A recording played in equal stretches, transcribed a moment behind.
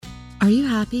Are you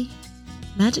happy?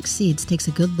 Magic Seeds takes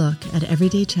a good look at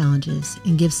everyday challenges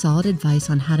and gives solid advice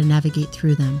on how to navigate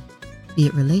through them, be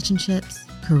it relationships,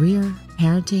 career,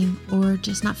 parenting, or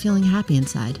just not feeling happy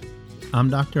inside.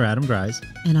 I'm Dr. Adam Grise.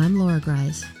 And I'm Laura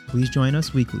Grise. Please join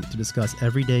us weekly to discuss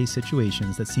everyday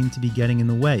situations that seem to be getting in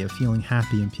the way of feeling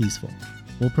happy and peaceful.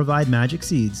 We'll provide magic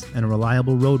seeds and a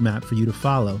reliable roadmap for you to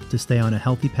follow to stay on a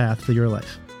healthy path for your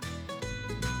life.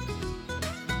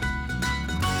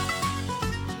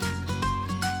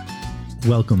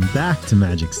 Welcome back to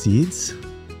Magic Seeds.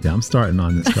 Yeah, I'm starting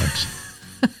on this question.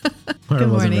 I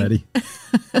wasn't ready.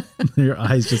 Your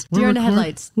eyes just... Deer in the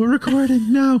headlights. We're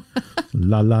recording. No.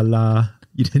 La, la, la.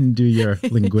 You didn't do your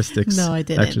linguistics No, I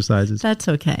didn't. Exercises. That's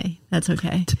okay. That's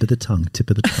okay. Tip of the tongue.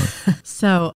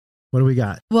 So... What do we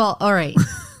got? Well, all right.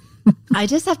 I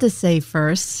just have to say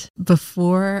first,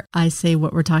 before I say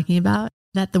what we're talking about,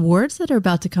 that the words that are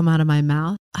about to come out of my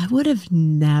mouth, I would have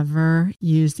never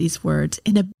used these words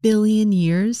in a billion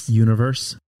years.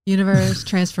 Universe,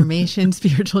 transformation,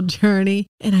 spiritual journey.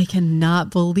 And I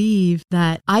cannot believe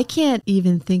that I can't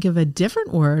even think of a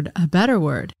different word, a better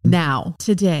word now,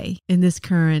 today, in this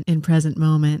current and present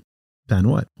moment. Then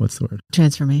what? What's the word?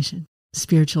 Transformation,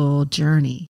 spiritual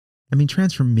journey. I mean,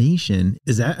 transformation,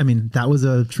 that was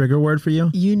a trigger word for you?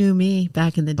 You knew me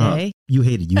back in the day. You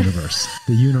hated universe.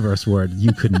 The universe word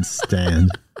you couldn't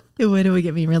stand. It would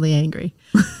get me really angry.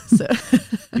 So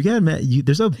you gotta admit,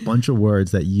 there's a bunch of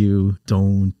words that you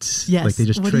don't, yes. Like they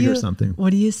just trigger something. What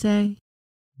do you say?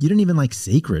 You didn't even like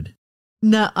sacred.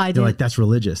 No, I didn't. You're like, that's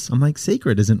religious. I'm like,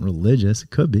 sacred isn't religious. It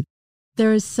could be.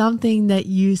 There is something that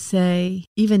you say,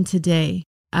 even today,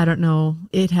 I don't know,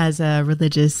 it has a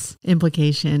religious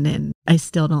implication and I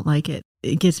still don't like it.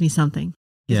 It gives me something.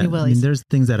 Yeah, I mean, there's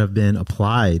things that have been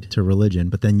applied to religion,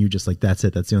 but then you just like, that's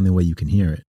it. That's the only way you can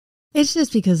hear it. It's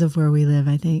just because of where we live,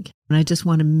 I think. And I just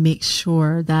want to make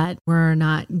sure that we're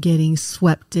not getting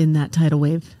swept in that tidal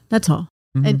wave. That's all.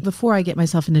 Mm-hmm. And before I get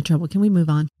myself into trouble, can we move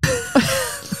on?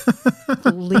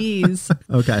 Please.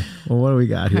 Okay. Well, what do we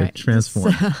got here? Right.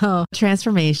 Transform. So,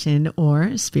 transformation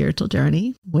or spiritual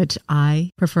journey, which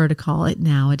I prefer to call it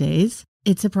nowadays.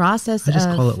 It's a process I just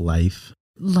call it life.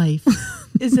 Life.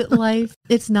 Is it life?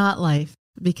 It's not life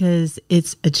because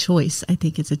it's a choice. I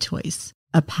think it's a choice.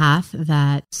 A path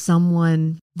that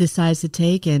someone decides to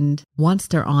take, and once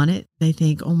they're on it, they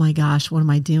think, oh my gosh, what am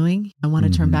I doing? I want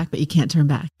to turn back, but you can't turn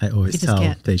back. I always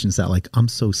tell patients that, like, I'm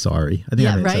so sorry. I think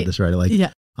I said this right. Like,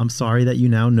 I'm sorry that you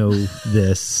now know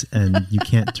this and you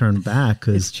can't turn back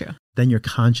because then you're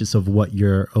conscious of what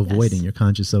you're avoiding. Yes. You're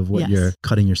conscious of what you're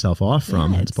cutting yourself off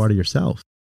from. It's part of yourself.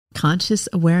 Conscious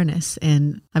awareness.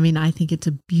 And I mean, I think it's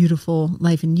a beautiful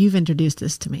life. And you've introduced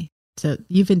this to me. So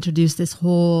you've introduced this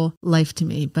whole life to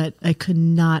me, but I could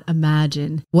not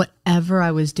imagine whatever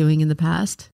I was doing in the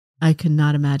past. I could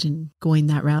not imagine going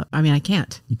that route. I mean, I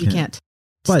can't. You can't.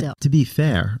 But still. To be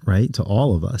fair, right, to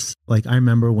all of us, like I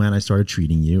remember when I started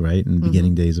treating you, right, in the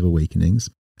beginning days of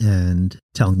Awakenings and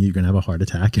telling you you're going to have a heart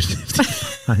attack at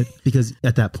 55, because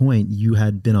at that point you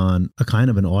had been on a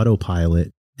kind of an autopilot.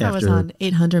 I was on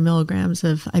 800 milligrams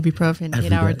of ibuprofen,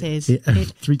 8-hour days.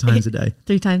 3 times a day.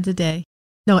 3 times a day.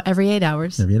 No, every 8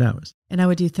 hours. Every 8 hours. And I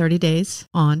would do 30 days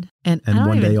on. And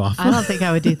 1 day off. I don't think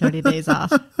I would do 30 days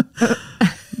off.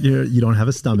 You don't have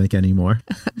a stomach anymore.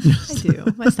 I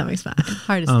do. My stomach's fine.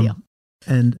 Hard as steel.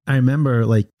 And I remember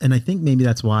and I think maybe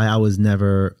that's why I was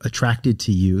never attracted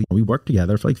to you. We worked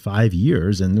together for like 5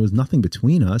 years and there was nothing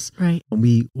between us. Right. And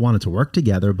we wanted to work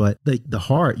together, but like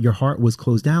your heart was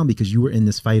closed down because you were in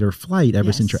this fight or flight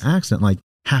ever since your accident. Like,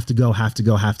 have to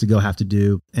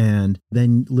do. And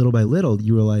then little by little,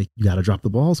 you were like, you got to drop the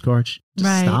balls, Karch.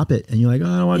 Just stop it. And you're like,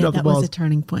 oh, I don't want to drop the balls. That was a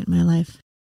turning point in my life.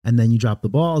 And then you drop the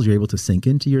balls, you're able to sink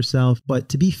into yourself. But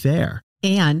to be fair.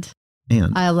 And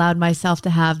I allowed myself to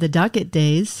have the ducket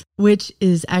days, which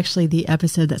is actually the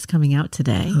episode that's coming out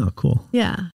today. Oh, cool.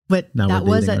 Yeah. But now that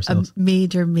was a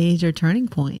major turning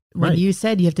point. When you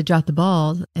said you have to drop the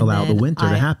balls. Allow the winter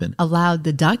to happen. Allowed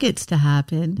the duckets to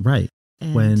happen. Right.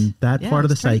 And when that part of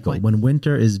the cycle, when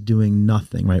winter is doing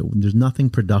nothing, right? There's nothing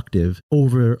productive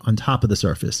over on top of the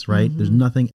surface, right? Mm-hmm. There's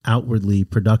nothing outwardly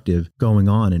productive going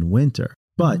on in winter.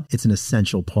 But it's an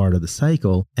essential part of the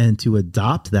cycle. And to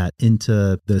adopt that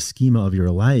into the schema of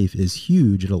your life is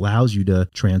huge. It allows you to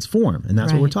transform. And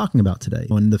that's what we're talking about today.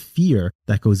 And the fear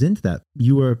that goes into that,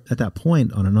 you were at that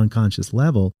point on an unconscious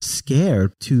level,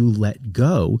 scared to let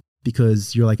go.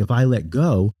 Because you're like, if I let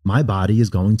go, my body is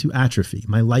going to atrophy.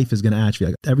 My life is going to atrophy.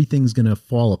 Like, everything's going to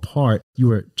fall apart. You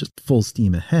were just full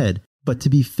steam ahead. But to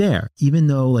be fair, even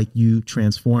though like you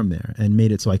transformed there and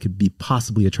made it so I could be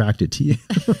possibly attracted to you.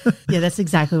 Yeah, that's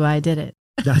exactly why I did it.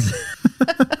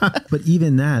 But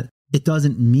even that, it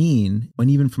doesn't mean, and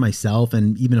even for myself,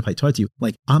 and even if I talk to you,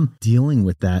 like I'm dealing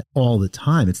with that all the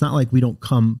time. It's not like we don't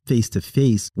come face to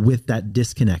face with that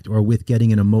disconnect or with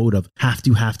getting in a mode of have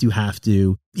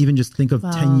to. Even just think of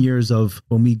 10 years of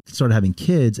when we started having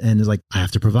kids and it's like, I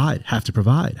have to provide.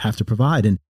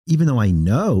 And even though I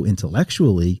know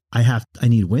intellectually I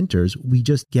need winters, we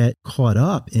just get caught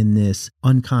up in this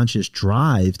unconscious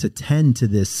drive to tend to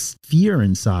this fear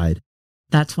inside.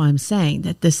 That's why I'm saying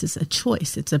that this is a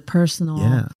choice. It's a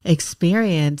personal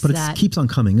experience. But it keeps on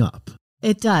coming up.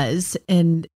 It does.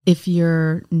 And if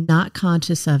you're not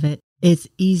conscious of it, it's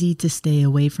easy to stay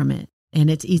away from it. And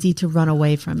it's easy to run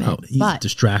away from it. But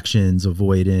distractions,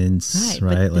 avoidance,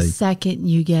 right? But the second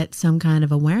you get some kind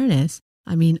of awareness,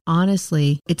 I mean,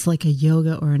 honestly, it's like a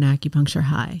yoga or an acupuncture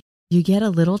high. You get a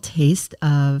little taste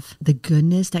of the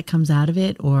goodness that comes out of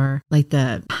it, or like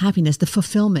the happiness, the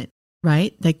fulfillment,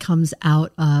 right? That comes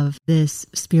out of this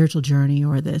spiritual journey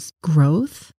or this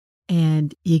growth.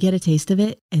 And you get a taste of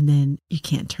it and then you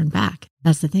can't turn back.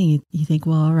 That's the thing. You think,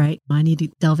 well, all right, I need to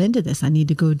delve into this. I need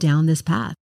to go down this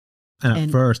path. And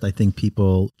at first, I think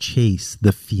people chase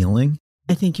the feeling.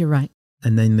 I think you're right.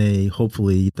 And then they're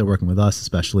working with us,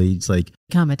 especially, it's like,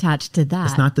 become attached to that.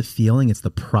 It's not the feeling, it's the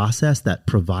process that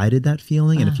provided that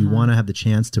feeling. And if you want to have the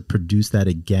chance to produce that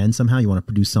again, somehow you want to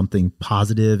produce something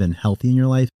positive and healthy in your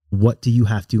life, what do you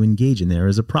have to engage in? There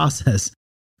is a process.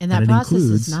 And that process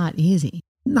is not easy.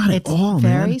 Not at all,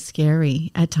 man. It's very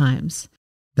scary at times.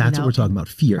 That's what we're talking about.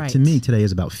 Fear. Right. To me, today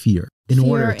is about fear in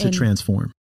order to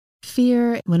transform.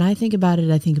 Fear, when I think about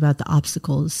it, I think about the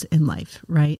obstacles in life,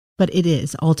 right? But it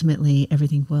is ultimately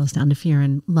everything boils down to fear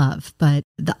and love. But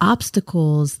the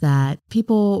obstacles that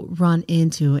people run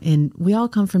into, and we all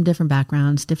come from different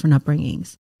backgrounds, different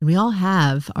upbringings, and we all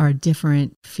have our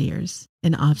different fears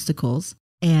and obstacles.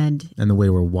 And the way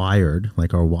we're wired,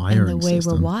 like our wiring system. And the way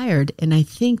we're wired. And I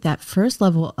think that first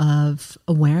level of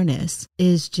awareness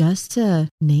is just to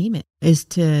name it, is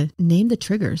to name the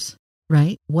triggers.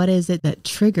 Right? What is it that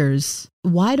triggers?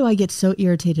 Why do I get so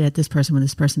irritated at this person when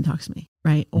this person talks to me?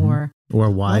 Right? Or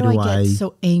why do I get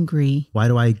so angry? Why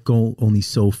do I go only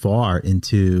so far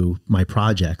into my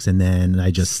projects and then I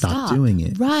just stop doing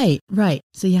it? Right.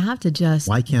 So you have to just.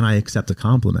 Why can't I accept a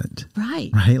compliment?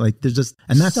 Right. Like there's just,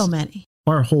 and that's so many.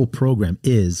 Our whole program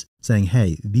is saying,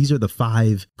 hey, these are the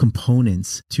 5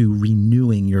 components to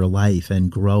renewing your life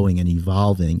and growing and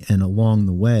evolving. And along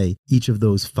the way, each of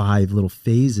those 5 little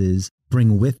phases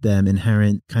bring with them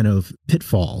inherent kind of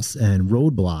pitfalls and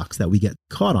roadblocks that we get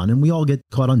caught on. And we all get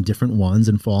caught on different ones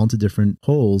and fall into different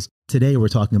holes. Today, we're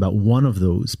talking about one of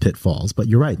those pitfalls. But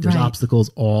you're right, there's obstacles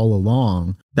all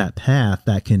along that path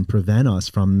that can prevent us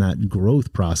from that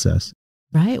growth process.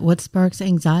 Right. What sparks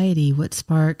anxiety? What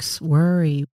sparks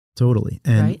worry? Totally.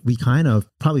 And we kind of,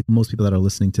 probably most people that are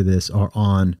listening to this are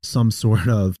on some sort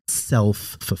of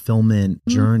self-fulfillment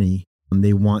journey.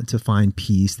 They want to find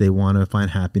peace. They want to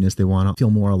find happiness. They want to feel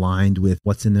more aligned with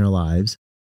what's in their lives.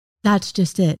 That's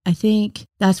just it. I think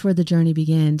that's where the journey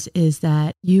begins, is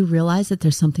that you realize that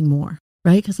there's something more,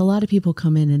 right? Because a lot of people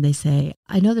come in and they say,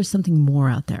 I know there's something more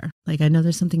out there. Like, I know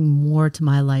there's something more to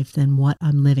my life than what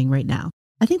I'm living right now.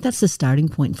 I think that's the starting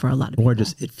point for a lot of people. Or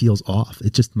just, it feels off.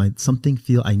 It just might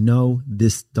I know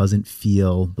this doesn't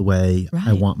feel the way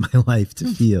I want my life to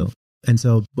feel. And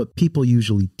so what people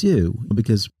usually do,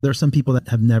 because there are some people that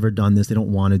have never done this, they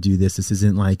don't want to do this. This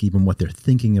isn't like even what they're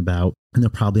thinking about. And they're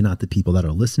probably not the people that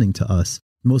are listening to us.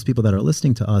 Most people that are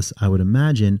listening to us, I would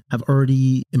imagine, have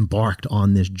already embarked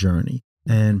on this journey.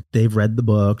 And they've read the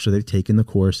books, or they've taken the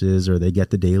courses, or they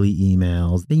get the daily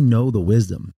emails. They know the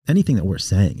wisdom. Anything that we're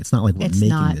saying, it's not like we're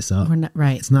making this up.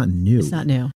 It's not new. It's not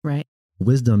new, right?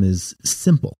 Wisdom is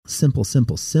simple.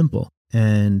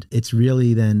 And it's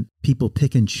really then people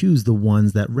pick and choose the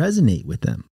ones that resonate with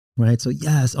them, right? So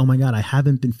yes, oh my God, I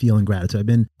haven't been feeling gratitude. I've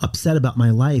been upset about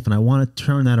my life and I want to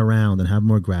turn that around and have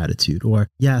more gratitude. Or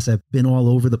yes, I've been all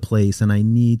over the place and I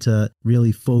need to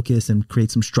really focus and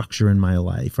create some structure in my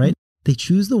life, right? They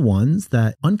choose the ones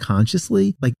that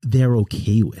unconsciously, like, they're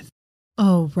okay with.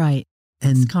 Oh, right.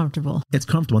 And it's comfortable. It's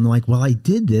comfortable. And they're like, well, I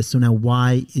did this, so now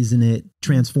why isn't it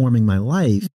transforming my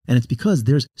life? And it's because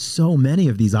there's so many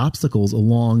of these obstacles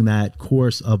along that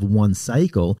course of one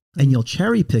cycle, and you'll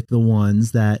cherry pick the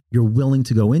ones that you're willing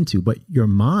to go into. But your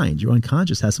mind, your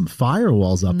unconscious, has some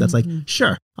firewalls up that's like,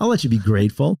 sure, I'll let you be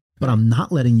grateful, but I'm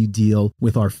not letting you deal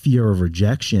with our fear of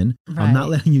rejection. Right. I'm not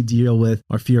letting you deal with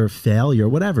our fear of failure,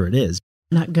 whatever it is.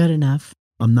 Not good enough.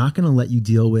 I'm not going to let you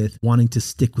deal with wanting to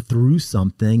stick through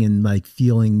something and like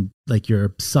feeling like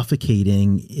you're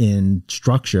suffocating in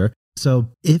structure.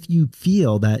 So if you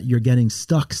feel that you're getting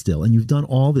stuck still and you've done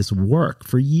all this work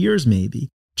for years maybe,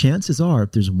 chances are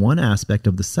there's one aspect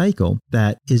of the cycle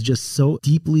that is just so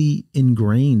deeply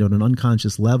ingrained on an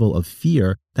unconscious level of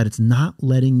fear that it's not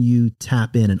letting you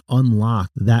tap in and unlock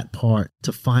that part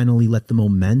to finally let the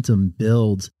momentum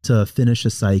build to finish a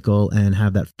cycle and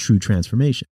have that true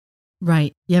transformation.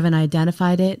 Right. You haven't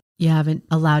identified it. You haven't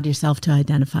allowed yourself to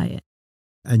identify it.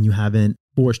 And you haven't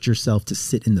forced yourself to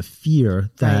sit in the fear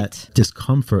that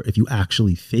discomfort, if you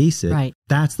actually face it,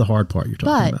 that's the hard part you're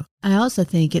talking about. I also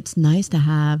think it's nice to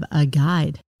have a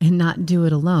guide and not do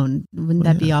it alone. Wouldn't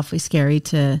that be awfully scary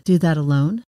to do that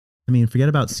alone? I mean, forget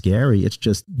about scary. It's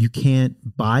just you can't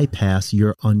bypass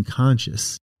your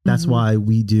unconscious. That's why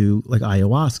we do like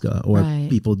ayahuasca or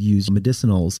people use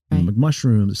medicinals, like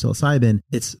mushrooms, psilocybin.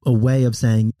 It's a way of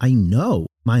saying, I know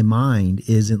my mind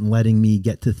isn't letting me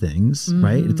get to things,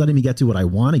 right? It's letting me get to what I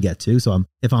want to get to. So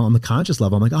if I'm on the conscious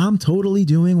level, I'm like, I'm totally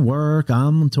doing work.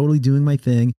 I'm totally doing my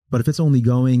thing. But if it's only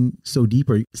going so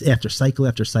deep or after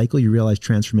cycle, you realize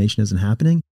transformation isn't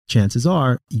happening. Chances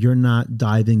are you're not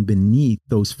diving beneath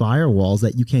those firewalls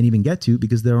that you can't even get to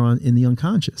because they're in the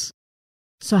unconscious.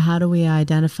 So how do we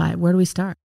identify it? Where do we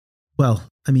start? Well,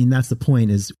 I mean, that's the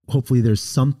point is hopefully there's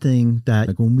something that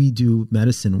like when we do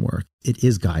medicine work, it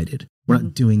is guided. We're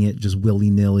not doing it just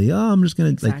willy-nilly. Oh, I'm just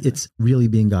going to like, it's really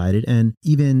being guided. And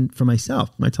even for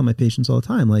myself, I tell my patients all the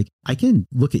time, like I can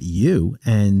look at you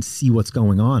and see what's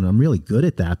going on. I'm really good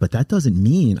at that, but that doesn't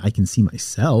mean I can see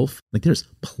myself. Like there's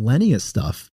plenty of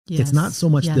stuff. Yes. It's not so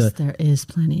much there is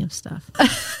plenty of stuff.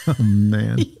 Oh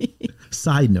man.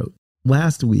 Side note.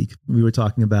 Last week, we were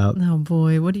talking about oh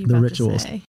boy, what are you the about rituals. To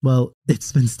say? Well,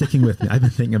 it's been sticking with me. I've been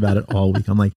thinking about it all week.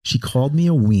 I'm like, she called me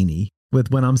a weenie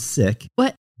when I'm sick.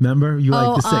 What? Remember? You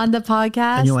like the sick. On the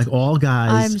podcast? And you're like, all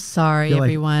guys. I'm sorry,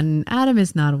 everyone. Like, Adam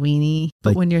is not a weenie,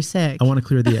 but like, when you're sick. I want to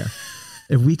clear the air.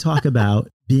 If we talk about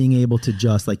being able to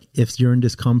just like, if you're in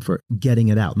discomfort, getting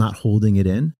it out, not holding it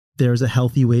in. There's a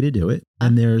healthy way to do it.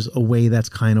 And there's a way that's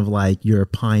kind of like you're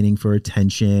pining for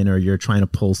attention or you're trying to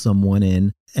pull someone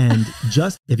in. And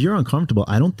just if you're uncomfortable,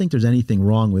 I don't think there's anything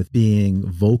wrong with being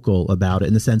vocal about it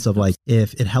in the sense of like,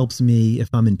 if it helps me, if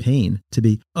I'm in pain to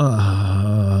be,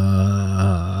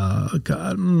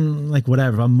 God, like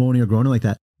whatever, if I'm moaning or groaning like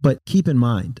that. But keep in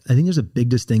mind, I think there's a big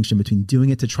distinction between doing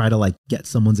it to try to like get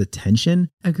someone's attention.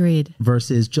 Agreed.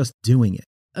 Versus just doing it.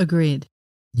 Agreed.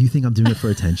 You think I'm doing it for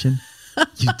attention?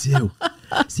 You do.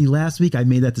 See, last week I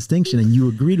made that distinction and you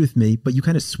agreed with me, but you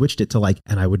kind of switched it to like,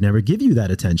 and I would never give you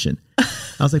that attention.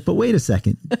 I was like, but wait a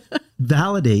second.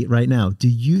 Validate right now. Do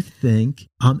you think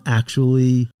I'm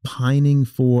actually pining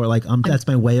for like, that's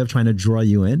my way of trying to draw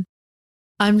you in?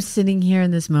 I'm sitting here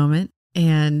in this moment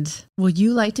and will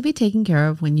you like to be taken care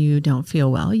of when you don't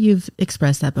feel well? You've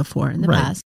expressed that before in the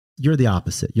past. You're the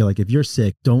opposite. You're like, if you're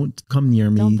sick, don't come near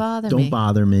me. Don't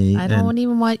bother me. I don't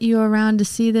even want you around to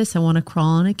see this. I want to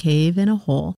crawl in a cave in a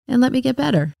hole and let me get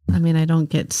better. I mean, I don't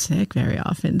get sick very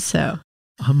often, so.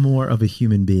 I'm more of a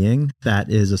human being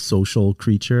that is a social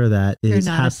creature that is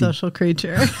You're not a social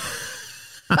creature.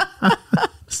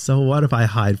 So what if I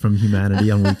hide from humanity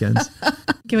on weekends?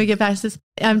 Can we get past this?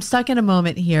 I'm stuck in a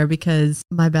moment here because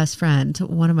my best friend,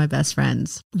 one of my best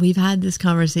friends, we've had this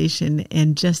conversation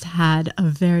and just had a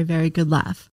very, very good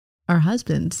laugh. Our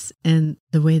husbands and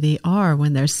the way they are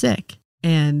when they're sick.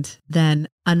 And then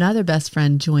another best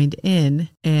friend joined in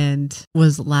and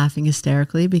was laughing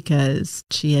hysterically because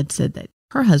she had said that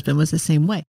her husband was the same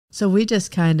way. So we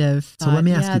just kind of thought, so let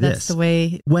me ask you this. That's the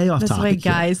way, way off topic. That's the way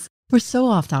guys. We're so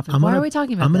off topic. Why are we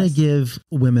talking about this? I'm going to give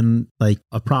women like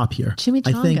a prop here.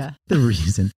 Chimichanga. I think the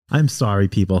reason, I'm sorry,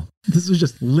 people. This was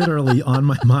just literally on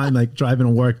my mind, like driving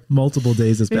to work multiple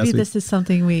days this past week. Maybe this is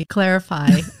something we clarify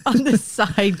on the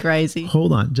side, Gracie.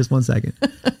 Hold on, just 1 second.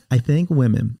 I think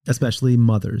women, especially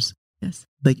mothers, yes,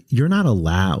 like you're not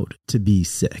allowed to be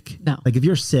sick. No. Like if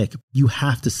you're sick, you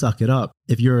have to suck it up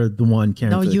if you're the one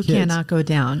caring for the kids. No, you cannot go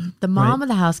down. The mom of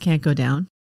the house can't go down.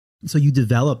 So you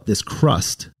develop this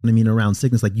crust, I mean, around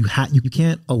sickness, like you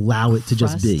can't allow it to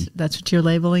just be. That's what you're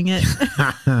labeling it?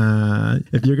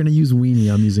 If you're going to use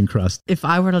weenie, I'm using crust. If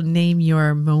I were to name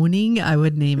your moaning, I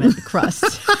would name it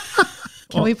crust.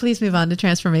 Can we please move on to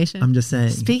transformation? I'm just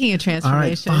saying. Speaking of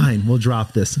transformation. All right, fine. We'll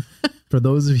drop this. For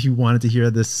those of you who wanted to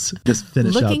hear this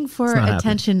finish up. Looking for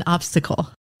attention obstacle.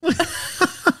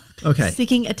 Okay.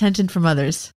 Seeking attention from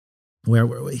others. Where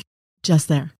were we? Just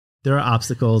there. There are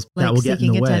obstacles that will get in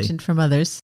the way. Seeking attention from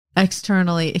others.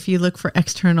 Externally, if you look for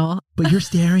external. But you're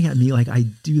staring at me like I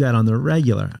do that on the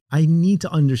regular. I need to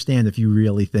understand if you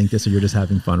really think this or you're just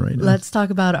having fun right now. Let's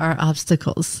talk about our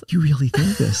obstacles. You really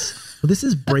think this? Well, this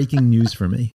is breaking news for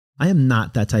me. I am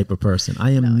not that type of person.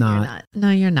 I am not. You're not. No,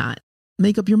 you're not.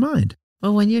 Make up your mind.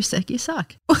 Well, when you're sick, you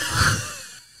suck.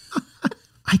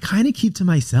 I kind of keep to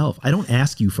myself. I don't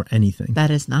ask you for anything.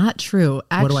 That is not true.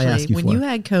 Actually, what do I ask you when for? you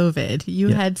had COVID, you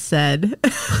had said...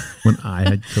 When I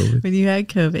had COVID? When you had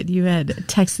COVID, you had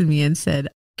texted me and said,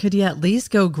 could you at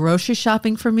least go grocery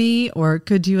shopping for me? Or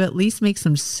could you at least make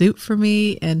some soup for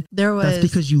me? And there was... That's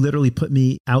because you literally put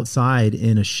me outside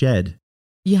in a shed.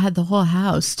 You had the whole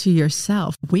house to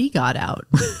yourself. We got out.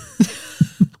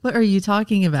 What are you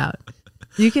talking about?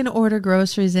 You can order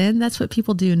groceries in. That's what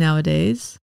people do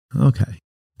nowadays. Okay.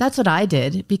 That's what I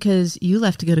did because you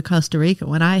left to go to Costa Rica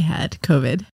when I had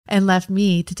COVID and left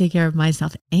me to take care of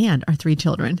myself and our 3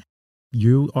 children.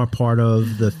 You are part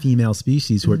of the female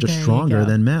species who are just stronger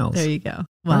than males. There you go.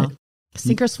 Well, right.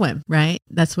 Sink or swim, right?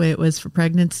 That's the way it was for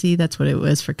pregnancy. That's what it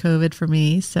was for COVID for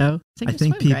me. So I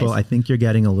think I think you're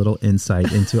getting a little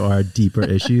insight into our deeper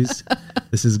issues.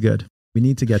 This is good. We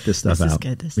need to get this stuff out.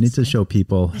 We need to show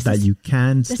people that you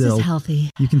can still... This is healthy.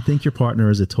 You can think your partner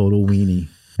is a total weenie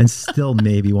and still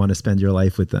maybe want to spend your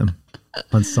life with them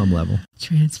on some level.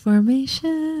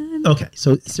 Transformation. Okay.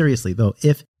 So seriously though,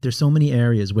 if there's so many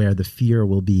areas where the fear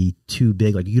will be too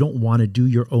big, like you don't want to do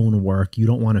your own work, you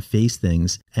don't want to face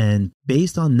things. And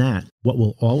based on that, what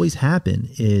will always happen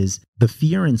is the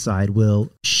fear inside will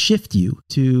shift you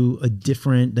to a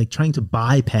different, like trying to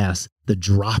bypass the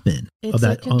drop-in of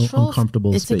that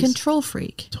uncomfortable space. It's a control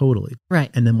freak. Totally.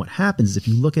 Right. And then what happens is if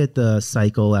you look at the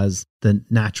cycle as the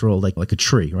natural, like a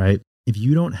tree, right? If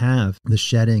you don't have the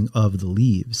shedding of the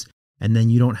leaves, and then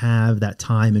you don't have that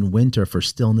time in winter for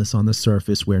stillness on the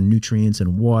surface where nutrients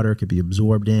and water could be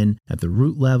absorbed in at the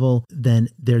root level, then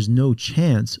there's no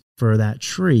chance for that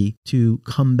tree to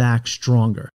come back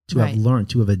stronger, to have learned,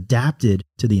 to have adapted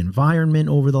to the environment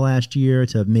over the last year,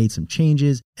 to have made some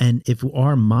changes. And if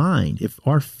our mind, if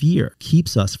our fear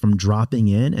keeps us from dropping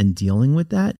in and dealing with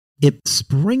that, it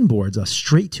springboards us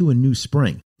straight to a new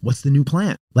spring. What's the new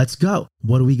plant? Let's go.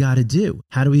 What do we got to do?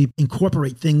 How do we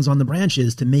incorporate things on the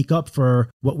branches to make up for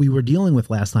what we were dealing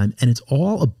with last time? And it's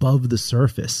all above the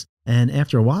surface. And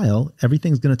after a while,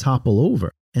 everything's going to topple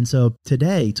over. And so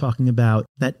today, talking about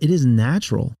that it is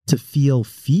natural to feel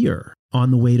fear on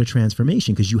the way to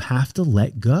transformation because you have to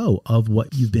let go of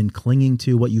what you've been clinging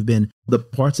to, what you've been, the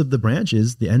parts of the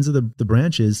branches, the ends of the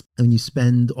branches, and you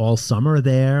spend all summer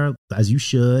there as you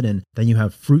should, and then you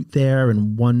have fruit there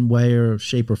in one way or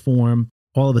shape or form.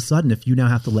 All of a sudden, if you now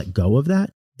have to let go of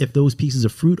that, if those pieces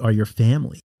of fruit are your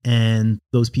family, and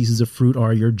those pieces of fruit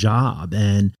are your job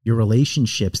and your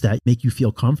relationships that make you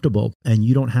feel comfortable, and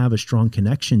you don't have a strong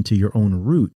connection to your own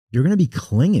root, you're going to be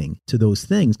clinging to those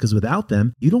things because without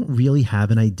them, you don't really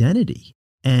have an identity.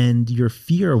 And your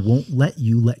fear won't let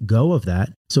you let go of that.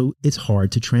 So it's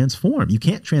hard to transform. You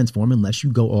can't transform unless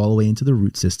you go all the way into the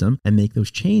root system and make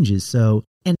those changes.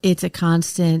 And it's a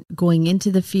constant going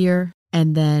into the fear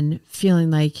and then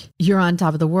feeling like you're on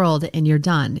top of the world and you're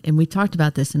done. And we talked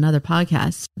about this in other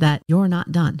podcasts that you're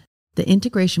not done. The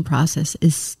integration process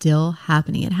is still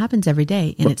happening. It happens every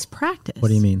day and it's practice. What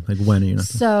do you mean? Like when are you not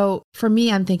done? So for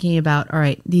me, I'm thinking about, all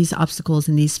right, these obstacles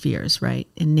and these fears, right?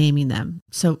 And naming them.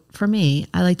 So for me,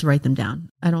 I like to write them down.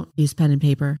 I don't use pen and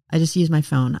paper. I just use my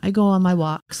phone. I go on my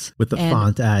walks. With the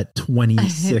font at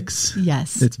 26.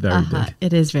 Yes. It's very big.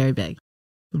 It is very big.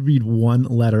 Read one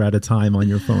letter at a time on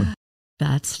your phone.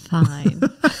 That's fine.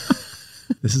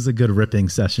 This is a good ripping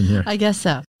session here. I guess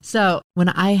so. So when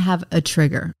I have a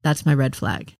trigger, that's my red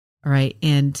flag. All right.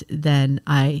 And then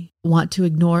I want to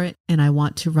ignore it and I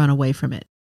want to run away from it.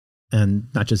 And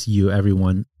not just you,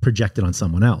 everyone project it on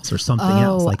someone else or something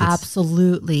else. Oh,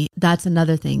 absolutely. That's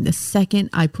another thing. The second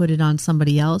I put it on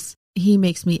somebody else, he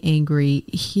makes me angry.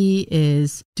 He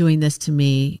is doing this to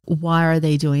me. Why are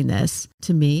they doing this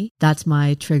to me? That's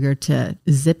my trigger to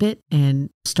zip it and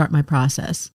start my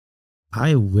process.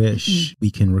 I wish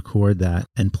we can record that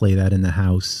and play that in the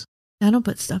house. I don't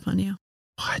put stuff on you.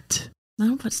 What? I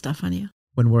don't put stuff on you.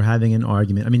 When we're having an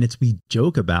argument, I mean, we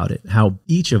joke about it, how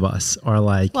each of us are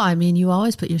like... Well, I mean, you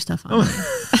always put your stuff on me.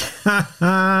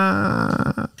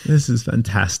 This is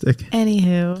fantastic.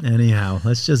 Anyhow,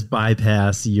 let's just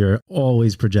bypass your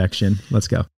always projection. Let's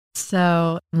go.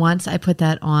 So once I put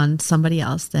that on somebody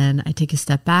else, then I take a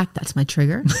step back. That's my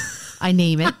trigger. I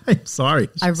name it. I'm sorry.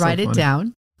 I write it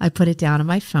down. I put it down on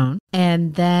my phone.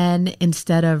 And then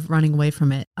instead of running away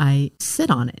from it, I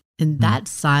sit on it. And that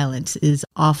silence is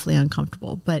awfully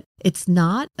uncomfortable. But it's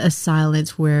not a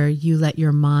silence where you let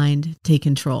your mind take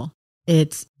control.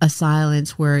 It's a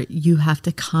silence where you have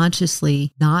to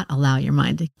consciously not allow your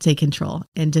mind to take control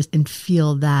and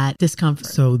feel that discomfort.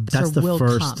 So that's the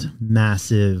first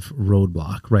massive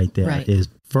roadblock right there. Right. Is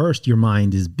first your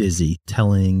mind is busy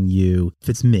telling you, if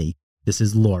it's me, this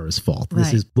is Laura's fault.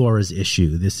 This is Laura's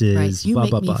issue. This is You blah,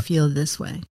 make blah, me blah. feel this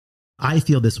way. I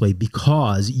feel this way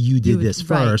because you did this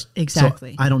first. Right,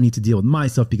 exactly. So I don't need to deal with my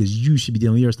stuff because you should be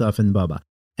dealing with your stuff and blah, blah.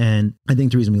 And I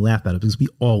think the reason we laugh at it is because we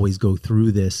always go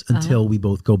through this until we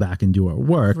both go back and do our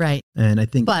work. Right. And I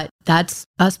think. But that's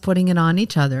us putting it on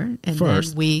each other. And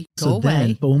first, then we go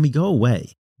away. But when we go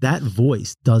away, that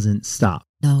voice doesn't stop.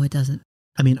 No, it doesn't.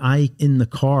 I mean, in the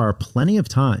car plenty of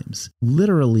times,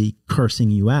 literally cursing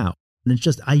you out. And it's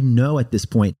just, I know at this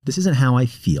point, this isn't how I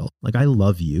feel. Like, I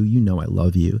love you. You know I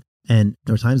love you. And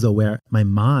there are times, though, where my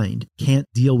mind can't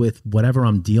deal with whatever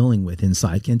I'm dealing with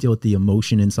inside, can't deal with the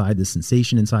emotion inside, the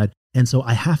sensation inside. And so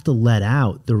I have to let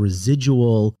out the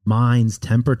residual mind's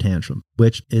temper tantrum,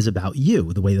 which is about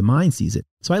you, the way the mind sees it.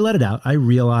 So I let it out. I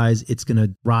realize it's going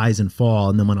to rise and fall.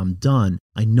 And then when I'm done,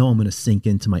 I know I'm going to sink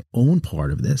into my own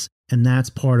part of this. And that's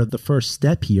part of the first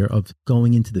step here of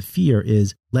going into the fear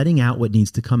is letting out what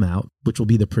needs to come out, which will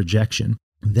be the projection.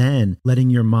 Then letting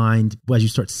your mind, as you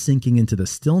start sinking into the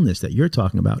stillness that you're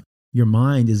talking about, your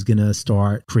mind is going to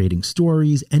start creating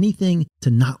stories, anything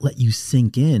to not let you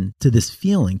sink in to this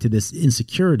feeling, to this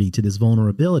insecurity, to this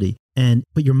vulnerability.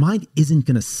 But your mind isn't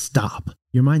going to stop.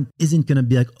 Your mind isn't going to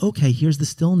be like, okay, here's the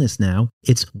stillness now.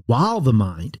 It's while the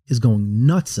mind is going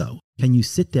nutso. Can you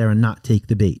sit there and not take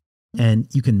the bait? And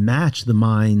you can match the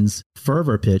mind's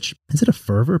fervor pitch. Is it a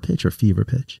fervor pitch or fever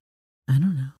pitch? I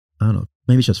don't know.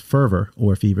 Maybe it's just fervor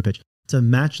or fever pitch. To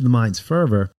match the mind's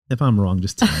fervor, if I'm wrong,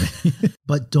 just tell me.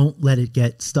 But don't let it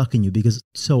get stuck in you because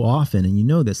so often, and you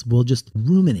know this, we'll just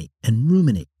ruminate and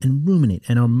ruminate and ruminate.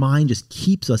 And our mind just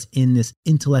keeps us in this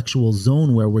intellectual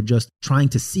zone where we're just trying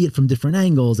to see it from different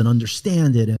angles and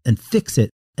understand it and fix it.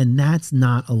 And that's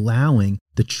not allowing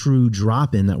the true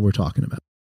drop-in that we're talking about.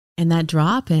 And that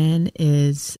drop-in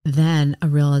is then a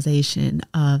realization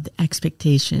of the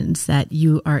expectations that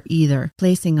you are either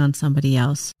placing on somebody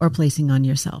else or placing on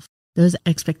yourself. Those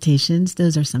expectations,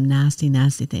 those are some nasty,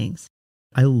 nasty things.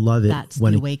 I love it. That's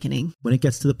the awakening. When it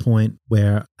gets to the point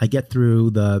where I get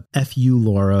through the F you,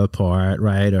 Laura part,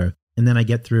 right? And then I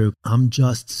get through, I'm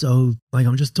just so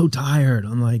tired.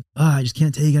 I'm like, I just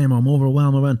can't take it anymore. I'm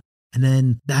overwhelmed. And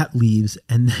then that leaves.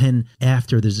 And then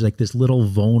after there's like this little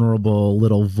vulnerable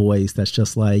little voice that's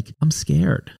just like, I'm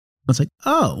scared. It's like,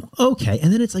 oh, okay.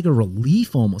 And then it's like a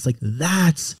relief almost. Like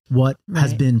that's what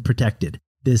has been protected.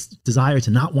 This desire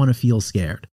to not want to feel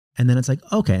scared. And then it's like,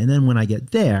 okay. And then when I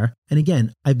get there, and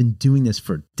again, I've been doing this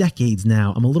for decades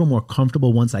now. I'm a little more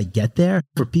comfortable once I get there.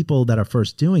 For people that are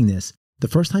first doing this, the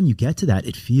first time you get to that,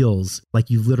 it feels like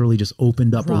you've literally just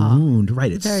opened up a wound.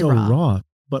 Right. It's so raw.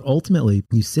 But ultimately,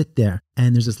 you sit there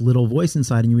and there's this little voice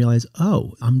inside and you realize,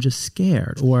 oh, I'm just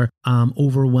scared or I'm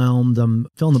overwhelmed. I'm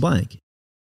fill in the blank.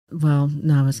 Well,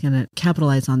 no, I was going to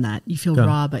capitalize on that. You feel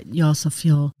raw, but you also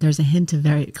feel there's a hint of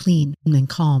very clean and then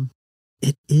calm.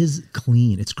 It is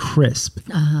clean. It's crisp.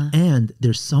 And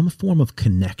there's some form of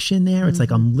connection there. It's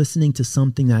like I'm listening to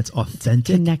something that's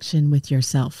authentic. Connection with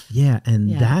yourself. Yeah.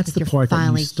 And that's the part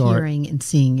that you start hearing and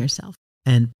seeing yourself.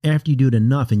 And after you do it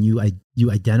enough and you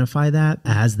identify that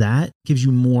as that, gives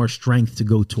you more strength to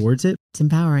go towards it. It's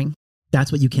empowering. That's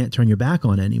what you can't turn your back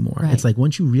on anymore. Right. It's like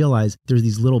once you realize there's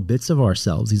these little bits of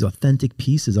ourselves, these authentic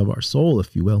pieces of our soul,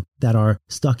 if you will, that are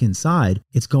stuck inside,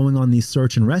 it's going on these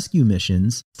search and rescue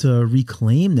missions to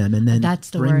reclaim them and then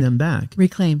bring them back.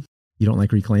 Reclaim. You don't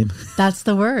like reclaim? That's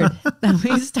the word that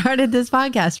we started this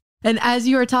podcast. And as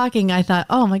you were talking, I thought,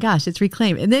 oh my gosh, it's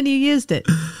reclaim. And then you used it.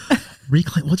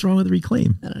 Reclaim? What's wrong with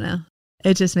reclaim? I don't know.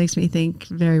 It just makes me think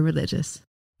very religious.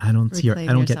 I don't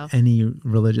get any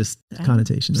religious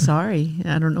connotation there. Sorry.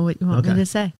 I don't know what you want me to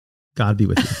say. God be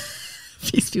with you.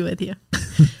 Peace be with you.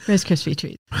 Rice Krispie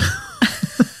treat.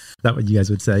 That what you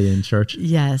guys would say in church?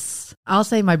 Yes. I'll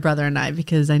say my brother and I,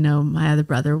 because I know my other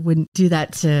brother wouldn't do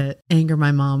that to anger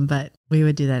my mom, but we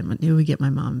would do that. It would get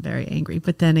my mom very angry.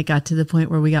 But then it got to the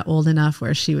point where we got old enough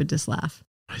where she would just laugh.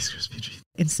 Rice Krispie treat.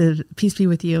 Instead of peace be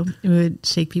with you, it would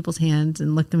shake people's hands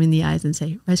and look them in the eyes and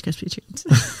say, Rice Krispie treats.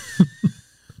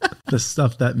 The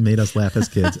stuff that made us laugh as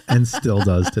kids and still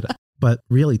does today. But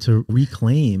really to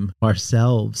reclaim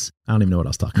ourselves, I don't even know what I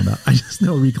was talking about. I just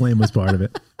know reclaim was part of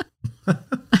it.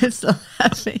 I'm still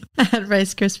laughing at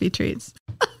Rice Krispie treats.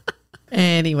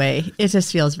 Anyway, it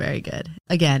just feels very good.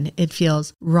 Again, it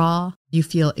feels raw. You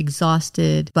feel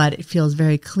exhausted, but it feels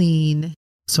very clean.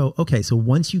 So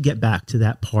once you get back to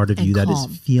that part of you that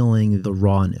is feeling the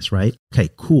rawness, right? Okay,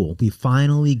 cool. We've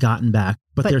finally gotten back,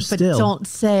 but there's still... But don't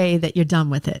say that you're done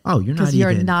with it. Oh, you're not even...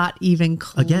 Because you're not even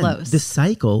close. Again, this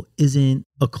cycle isn't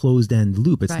a closed-end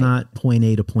loop. It's not point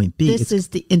A to point B. This is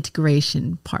the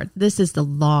integration part. This is the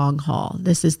long haul.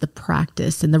 This is the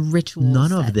practice and the ritual.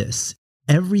 None of this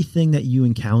everything that you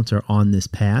encounter on this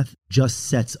path just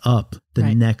sets up the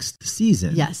next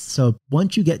season. Yes. So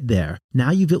once you get there,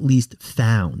 now you've at least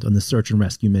found on the search and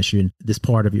rescue mission this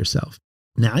part of yourself.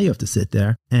 Now you have to sit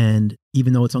there, and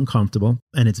even though it's uncomfortable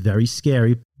and it's very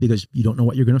scary because you don't know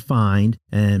what you're going to find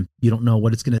and you don't know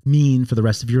what it's going to mean for the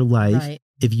rest of your life.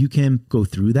 If you can go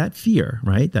through that fear,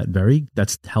 right?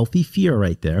 That's healthy fear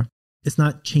right there. It's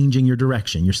not changing your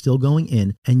direction. You're still going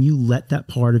in, and you let that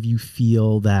part of you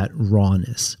feel that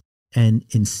rawness. And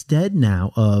instead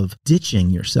now of ditching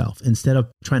yourself, instead of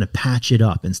trying to patch it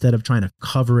up, instead of trying to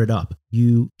cover it up,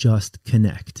 you just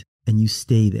connect and you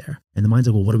stay there. And the mind's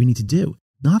like, well, what do we need to do?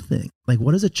 Nothing. Like,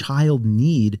 what does a child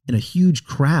need in a huge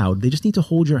crowd? They just need to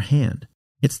hold your hand.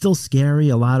 It's still scary,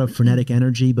 a lot of frenetic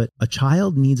energy, but a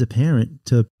child needs a parent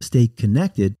to stay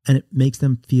connected, and it makes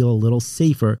them feel a little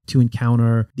safer to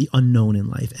encounter the unknown in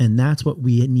life. And that's what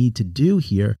we need to do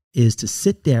here, is to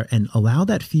sit there and allow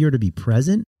that fear to be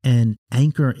present and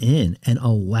anchor in and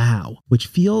allow, which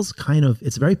feels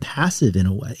it's very passive in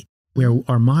a way, where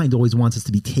our mind always wants us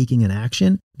to be taking an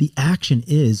action. The action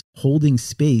is holding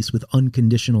space with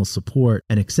unconditional support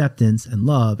and acceptance and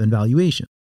love and valuation.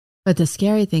 But the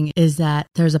scary thing is that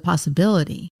there's a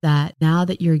possibility that now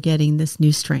that you're getting this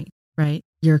new strength, right?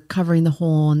 You're covering the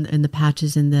hole and the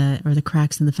patches or the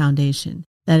cracks in the foundation,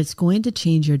 that it's going to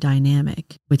change your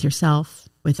dynamic with yourself,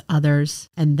 with others.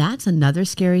 And that's another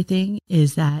scary thing,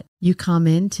 is that you come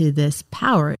into this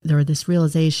power or this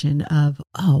realization of,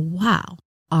 oh, wow,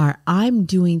 I'm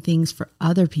doing things for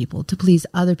other people, to please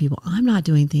other people. I'm not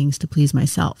doing things to please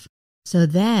myself. So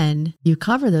then you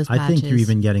cover those patches. I think you're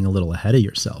even getting a little ahead of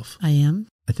yourself. I am?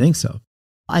 I think so.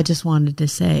 I just wanted to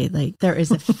say, there is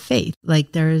a faith, but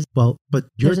there's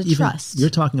a trust.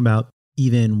 You're talking about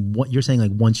even what you're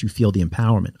saying, once you feel the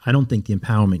empowerment. I don't think the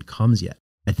empowerment comes yet.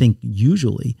 I think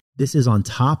usually this is on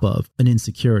top of an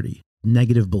insecurity,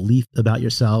 negative belief about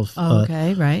yourself.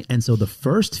 Okay, right. And so the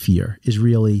first fear is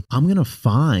really, I'm going to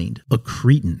find a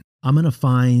cretin. I'm going to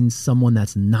find someone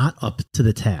that's not up to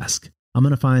the task. I'm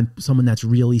going to find someone that's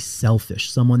really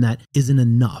selfish, someone that isn't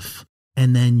enough.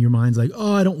 And then your mind's like,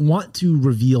 oh, I don't want to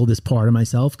reveal this part of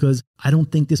myself because I don't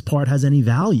think this part has any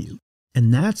value.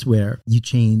 And that's where you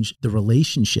change the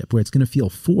relationship, where it's going to feel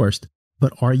forced.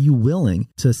 But are you willing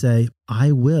to say,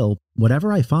 I will,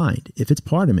 whatever I find, if it's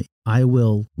part of me, I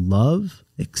will love,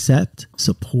 accept,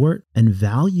 support, and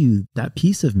value that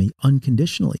piece of me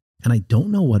unconditionally. And I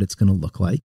don't know what it's going to look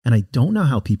like. And I don't know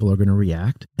how people are going to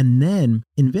react. And then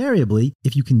invariably,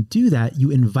 if you can do that,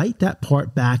 you invite that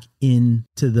part back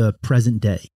into the present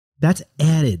day. That's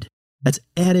added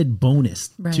bonus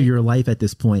to your life at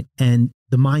this point. And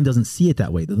the mind doesn't see it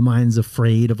that way. The mind's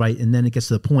afraid of, and then it gets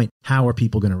to the point, how are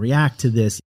people going to react to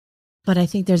this? But I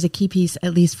think there's a key piece,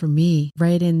 at least for me,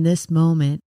 right in this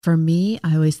moment. For me,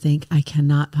 I always think I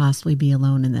cannot possibly be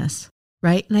alone in this.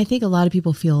 Right. And I think a lot of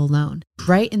people feel alone.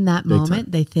 Right in that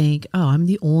moment, they think, oh, I'm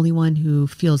the only one who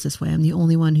feels this way. I'm the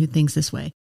only one who thinks this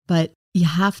way. But you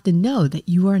have to know that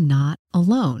you are not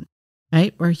alone.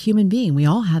 Right. We're a human being. We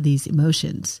all have these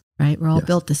emotions. Right. We're all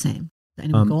built the same.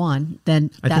 And we'll go on. Then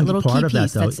that little key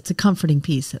piece, that's a comforting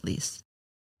piece, at least.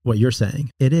 What you're saying,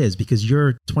 it is, because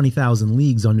you're 20,000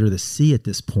 leagues under the sea at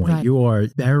this point. Right. You are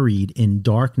buried in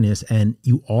darkness and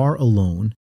you are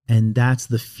alone. And that's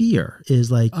the fear, is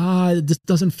this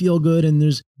doesn't feel good.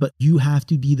 But you have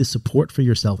to be the support for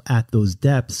yourself at those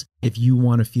depths if you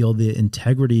want to feel the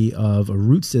integrity of a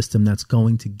root system that's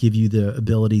going to give you the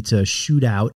ability to shoot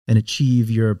out and achieve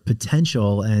your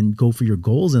potential and go for your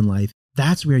goals in life.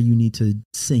 That's where you need to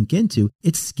sink into.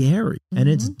 It's scary and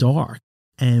it's dark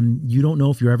and you don't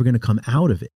know if you're ever going to come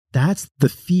out of it. That's the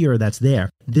fear that's there.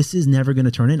 This is never going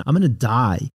to turn in. I'm going to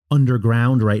die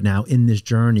underground right now in this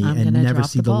journey and never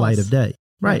see the light of day.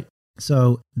 Right.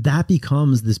 So that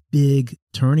becomes this big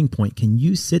turning point. Can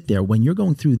you sit there when you're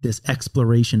going through this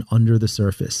exploration under the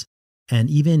surface? And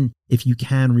even if you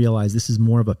can realize this is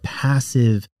more of a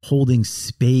passive holding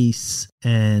space,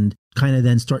 and kind of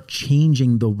then start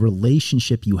changing the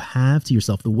relationship you have to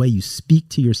yourself, the way you speak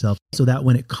to yourself, so that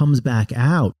when it comes back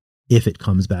out, if it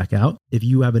comes back out, if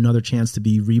you have another chance to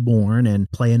be reborn and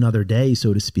play another day,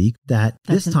 so to speak,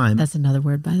 that's another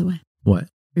word, by the way. What?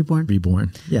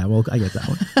 Reborn. Yeah, well, I get that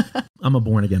one. I'm a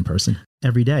born again person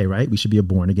every day, right? We should be a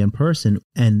born again person.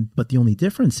 But the only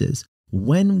difference is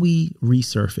when we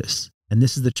resurface, and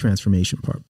this is the transformation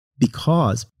part,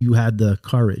 because you had the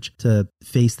courage to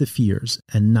face the fears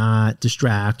and not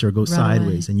distract or go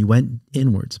sideways, and you went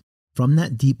inwards. from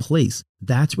that deep place,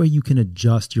 that's where you can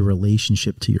adjust your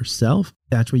relationship to yourself.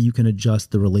 That's where you can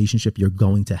adjust the relationship you're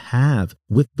going to have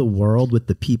with the world, with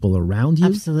the people around you.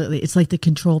 Absolutely. It's like the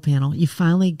control panel. You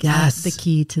finally got the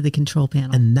key to the control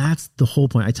panel. And that's the whole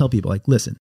point. I tell people, like,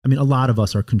 listen, I mean, a lot of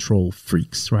us are control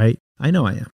freaks, right? I know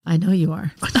I am. I know you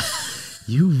are.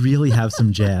 You really have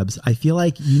some jabs. I feel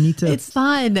like you need to... It's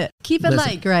fun. Keep it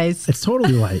light, Grace. It's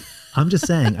totally light. I'm just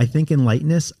saying, I think in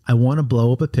lightness, I want to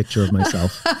blow up a picture of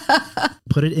myself,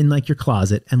 put it in like your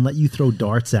closet and let you throw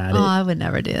darts at it. Oh, I would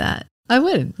never do that. I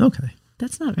wouldn't. Okay.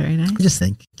 That's not very nice. Just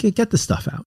think, get the stuff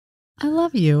out. I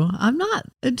love you. I'm not.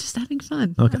 I'm just having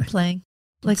fun. Okay. I'm playing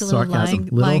like a Sarcasm.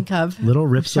 little lion cub. Little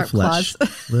rips of flesh.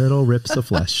 Little rips of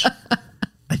flesh.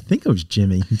 I think it was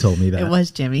Jimmy who told me that. It was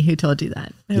Jimmy who told you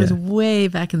that. It was way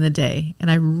back in the day.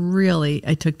 And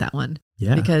I took that one.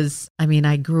 Yeah. Because, I mean,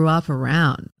 I grew up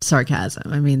around sarcasm.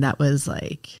 I mean,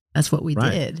 that's what we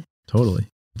did. Totally.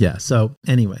 Yeah. So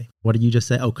anyway, what did you just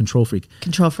say? Oh, control freak.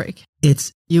 Control freak.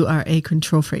 You are a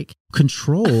control freak.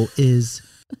 Control is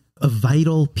a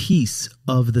vital piece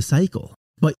of the cycle.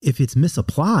 But if it's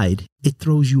misapplied, it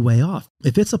throws you way off.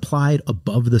 If it's applied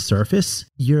above the surface,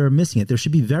 you're missing it. There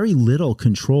should be very little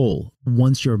control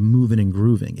once you're moving and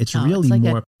grooving. It's really like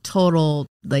more a total,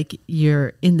 like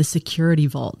you're in the security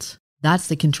vault. That's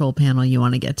the control panel you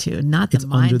want to get to, not the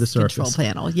mind's under the surface control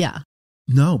panel. Yeah.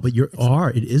 No, but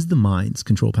it is the mind's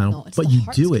control panel. No, it's but the you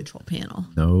heart's do it. Control panel.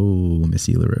 No,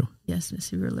 Missy LaRue. Yes,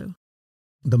 Missy LaRue.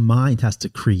 The mind has to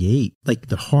create, like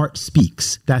the heart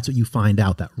speaks. That's what you find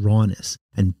out, that rawness.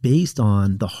 And based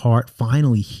on the heart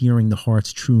finally hearing the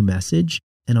heart's true message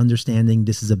and understanding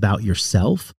this is about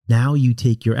yourself, now you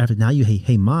take your effort. Now you,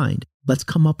 hey, mind, let's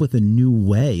come up with a new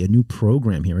way, a new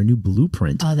program here, a new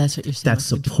blueprint. Oh, that's what you're saying. That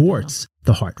supports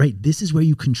the heart, right? This is where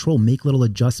you control, make little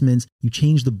adjustments. You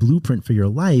change the blueprint for your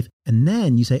life. And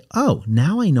then you say, oh,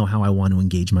 now I know how I want to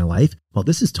engage my life. Well,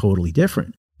 this is totally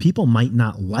different. People might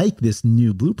not like this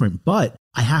new blueprint, but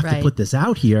I have to put this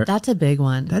out here. That's a big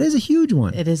one. That is a huge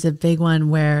one. It is a big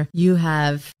one where you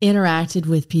have interacted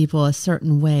with people a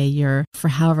certain way for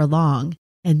however long.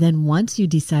 And then once you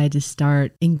decide to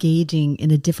start engaging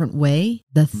in a different way,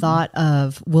 the thought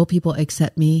of, will people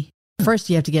accept me?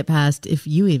 First, you have to get past if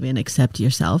you even accept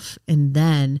yourself. And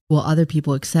then, will other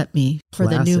people accept me for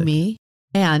the new me?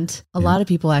 And a lot of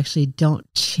people actually don't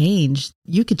change.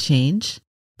 You could change.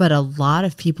 But a lot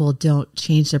of people don't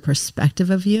change their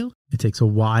perspective of you. It takes a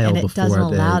while and it doesn't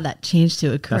allow that change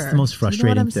to occur. That's the most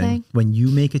frustrating thing. Saying? When you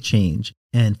make a change,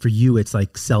 and for you, it's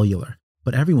like cellular.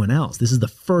 But everyone else, this is the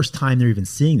first time they're even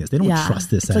seeing this. They don't trust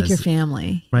this it's like your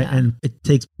family. Right. Yeah. And it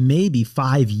takes maybe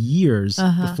 5 years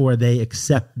before they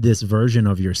accept this version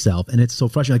of yourself. And it's so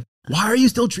frustrating. Like, why are you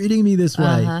still treating me this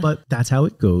way? But that's how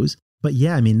it goes. But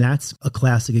yeah, I mean, that's a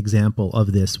classic example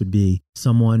of this would be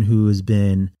someone who has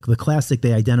been the classic,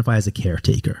 they identify as a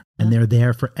caretaker and they're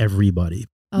there for everybody.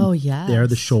 Oh, yeah. They're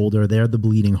the shoulder, they're the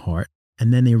bleeding heart.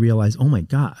 And then they realize, oh my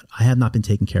God, I have not been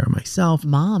taking care of myself.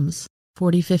 Moms,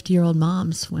 40, 50-year-old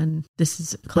moms when this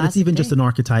is a classic But it's even just an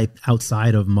archetype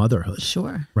outside of motherhood.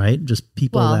 Sure. Right? Just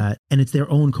people and it's their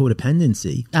own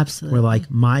codependency. Absolutely. Where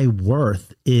like my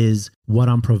worth is what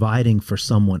I'm providing for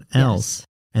someone else. Yes.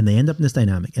 And they end up in this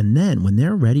dynamic. And then when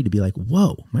they're ready to be like,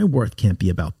 whoa, my worth can't be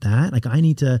about that. Like I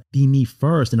need to be me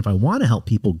first. And if I want to help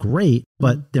people, great.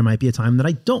 But there might be a time that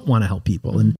I don't want to help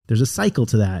people. And there's a cycle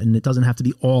to that. And it doesn't have to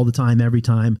be all the time, every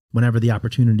time, whenever the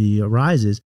opportunity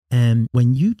arises. And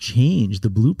when you change the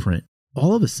blueprint,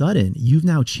 all of a sudden, you've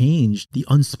now changed the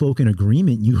unspoken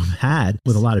agreement you've had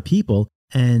with a lot of people.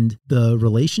 And the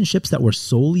relationships that were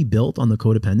solely built on the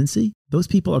codependency, those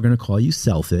people are going to call you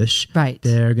selfish. Right.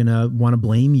 They're going to want to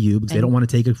blame you because they don't want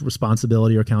to take a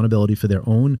responsibility or accountability for their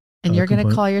own. And you're going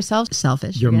to call yourself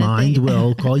selfish. Your mind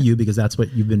will call you because that's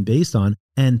what you've been based on.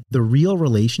 And the real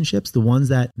relationships, the ones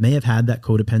that may have had that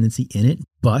codependency in it,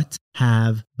 but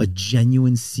have a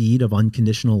genuine seed of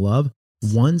unconditional love,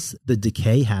 once the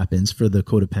decay happens for the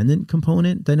codependent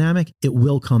component dynamic, it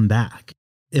will come back.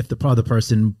 If the other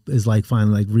person is like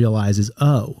finally like realizes,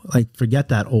 oh, like forget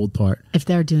that old part. If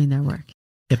they're doing their work.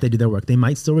 If they do their work, they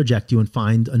might still reject you and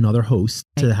find another host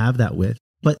to have that with.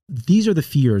 But these are the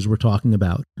fears we're talking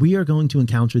about. We are going to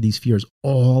encounter these fears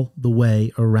all the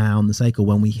way around the cycle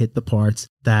when we hit the parts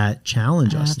that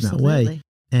challenge us in that way.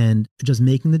 And just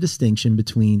making the distinction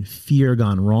between fear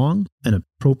gone wrong and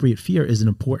appropriate fear is an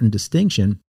important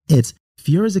distinction. It's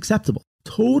fear is acceptable,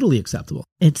 totally acceptable.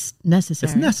 It's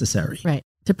necessary. It's necessary. Right.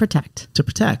 To protect.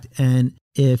 And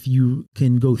if you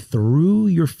can go through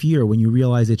your fear when you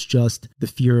realize it's just the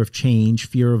fear of change,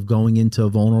 fear of going into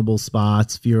vulnerable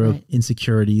spots, fear of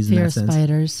insecurities, fear in that of sense.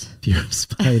 spiders. Fear of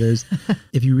spiders.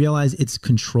 If you realize it's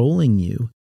controlling you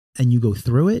and you go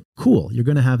through it, cool. You're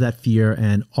going to have that fear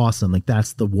and awesome. Like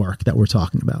that's the work that we're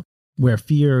talking about. Where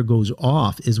fear goes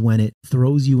off is when it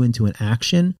throws you into an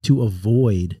action to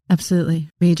avoid. Absolutely.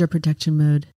 Major protection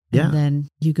mode. And then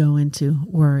you go into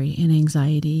worry and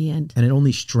anxiety. And it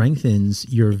only strengthens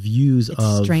your views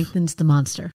of... strengthens the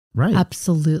monster. Right.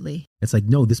 Absolutely. It's like,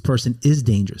 no, this person is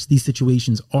dangerous. These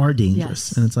situations are dangerous.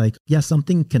 Yes. And it's like, yeah,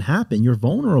 something can happen. You're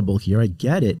vulnerable here. I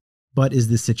get it. But is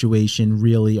this situation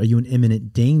really, are you in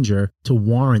imminent danger to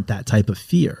warrant that type of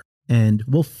fear? And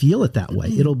we'll feel it that way.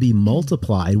 It'll be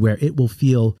multiplied where it will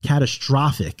feel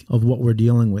catastrophic of what we're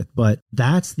dealing with. But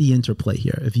that's the interplay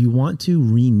here. If you want to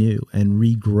renew and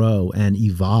regrow and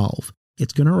evolve,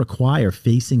 it's going to require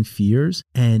facing fears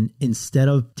and instead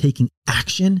of taking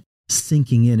action,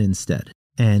 sinking in instead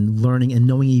and learning and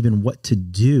knowing even what to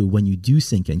do when you do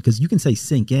sink in. Because you can say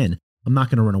sink in. I'm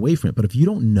not going to run away from it. But if you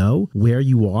don't know where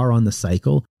you are on the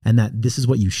cycle and that this is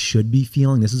what you should be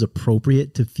feeling, this is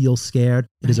appropriate to feel scared.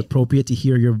 It is appropriate to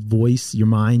hear your voice, your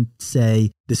mind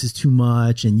say, this is too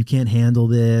much and you can't handle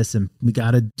this and we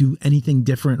got to do anything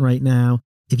different right now.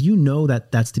 If you know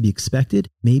that that's to be expected,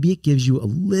 maybe it gives you a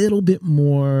little bit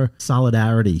more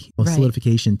solidarity or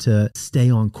solidification to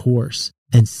stay on course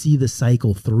and see the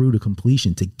cycle through to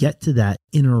completion, to get to that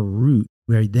inner root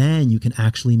where then you can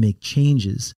actually make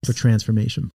changes for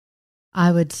transformation.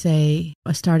 I would say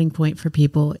a starting point for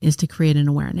people is to create an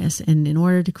awareness. And in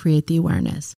order to create the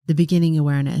awareness, the beginning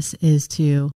awareness is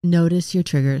to notice your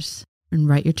triggers and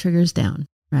write your triggers down,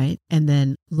 right? And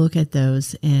then look at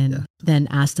those and then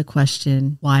ask the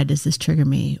question, why does this trigger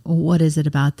me? Or what is it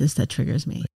about this that triggers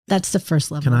me? That's the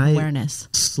first level of awareness.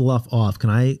 Slough off? Can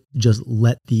I just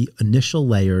let the initial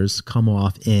layers come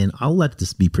off and I'll let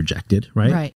this be projected,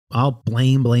 right? Right. I'll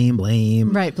blame.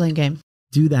 Right, blame game.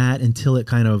 Do that until it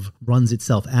kind of runs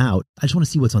itself out. I just want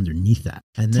to see what's underneath that.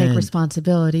 And then take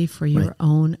responsibility for your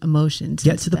own emotions.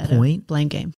 Get to the point. Blame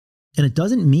game. And it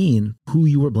doesn't mean who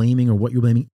you were blaming or what you're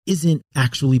blaming isn't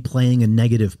actually playing a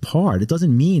negative part. It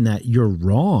doesn't mean that you're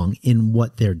wrong in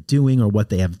what they're doing or what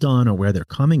they have done or where they're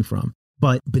coming from.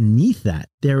 But beneath that,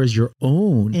 there is your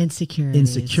own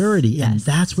insecurity. Yes. And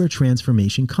that's where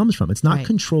transformation comes from. It's not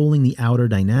controlling the outer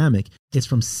dynamic. It's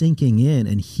from sinking in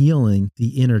and healing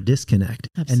the inner disconnect.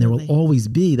 Absolutely. And there will always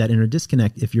be that inner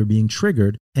disconnect if you're being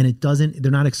triggered. And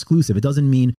they're not exclusive. It doesn't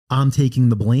mean I'm taking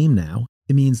the blame now.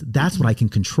 It means that's what I can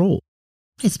control.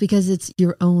 It's because it's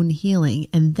your own healing.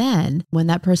 And then when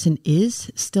that person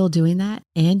is still doing that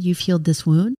and you've healed this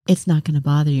wound, it's not going to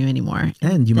bother you anymore.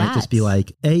 And you might just be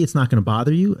like, it's not going to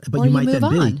bother you, but you might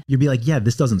then you'll be like, yeah,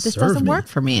 this doesn't work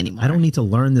for me anymore. I don't need to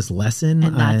learn this lesson.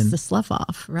 And that's the slough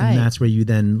off, right? And that's where you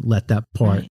then let that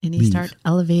part And you start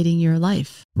elevating your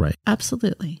life. Right.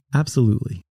 Absolutely.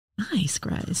 Absolutely. Nice,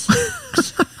 guys.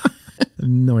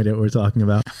 No idea what we're talking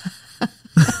about.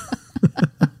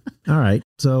 All right.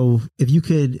 So if you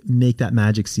could make that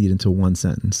magic seed into one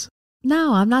sentence.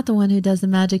 No, I'm not the one who does the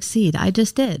magic seed. I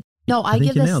just did. No, I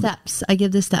give the steps. I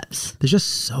give the steps. There's just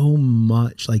so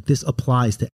much. Like this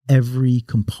applies to every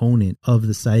component of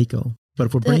the cycle. But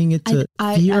if we're bringing it to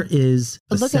fear is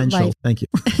essential. Thank you.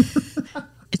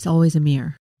 It's always a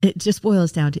mirror. It just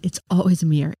boils down to it's always a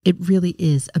mirror. It really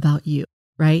is about you.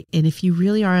 Right? And if you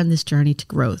really are on this journey to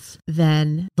growth,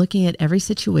 then looking at every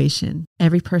situation,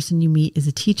 every person you meet is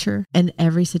a teacher, and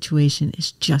every situation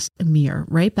is just a mirror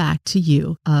right back to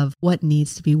you of what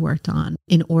needs to be worked on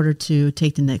in order to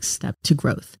take the next step to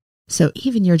growth. So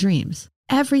even your dreams,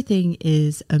 everything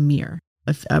is a mirror.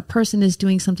 If a person is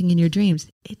doing something in your dreams,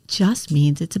 it just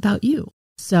means it's about you.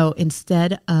 So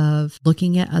instead of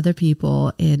looking at other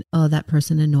people and, oh, that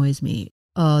person annoys me,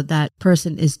 oh, that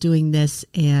person is doing this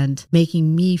and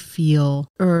making me feel,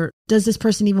 or does this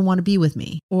person even want to be with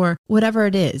me? Or whatever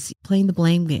it is, playing the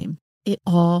blame game. It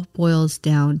all boils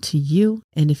down to you.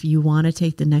 And if you want to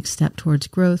take the next step towards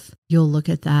growth, you'll look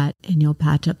at that and you'll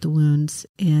patch up the wounds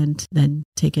and then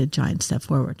take a giant step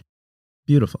forward.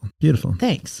 Beautiful. Beautiful.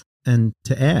 Thanks. And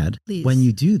to add, Please. When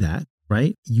you do that,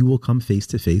 right, you will come face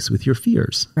to face with your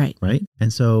fears. Right. Right.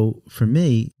 And so for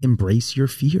me, embrace your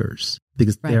fears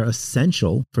because they're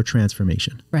essential for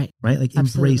transformation. Right. Right. Like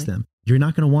embrace them. You're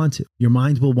not going to want to. Your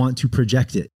mind will want to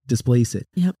project it, displace it.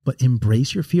 Yep. But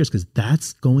embrace your fears because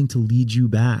that's going to lead you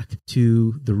back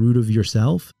to the root of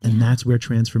yourself. And that's where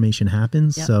transformation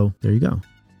happens. Yep. So there you go.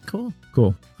 Cool.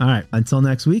 Cool. All right. Until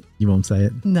next week, you won't say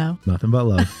it. No. Nothing but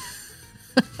love.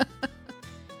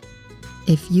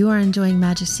 If you are enjoying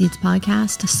Magic Seeds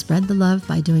podcast, spread the love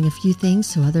by doing a few things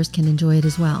so others can enjoy it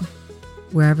as well.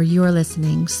 Wherever you are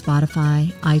listening,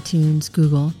 Spotify, iTunes,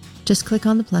 Google, just click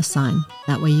on the plus sign.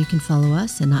 That way you can follow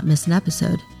us and not miss an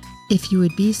episode. If you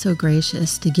would be so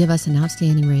gracious to give us an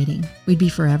outstanding rating, we'd be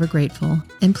forever grateful.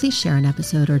 And please share an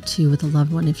episode or two with a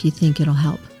loved one if you think it'll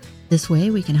help. This way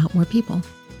we can help more people.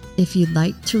 If you'd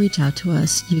like to reach out to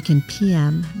us, you can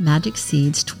PM Magic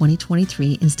Seeds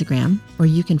 2023 Instagram, or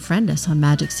you can friend us on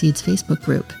Magic Seeds Facebook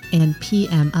group and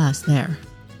PM us there.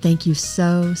 Thank you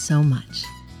so much.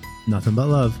 Nothing but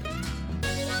love.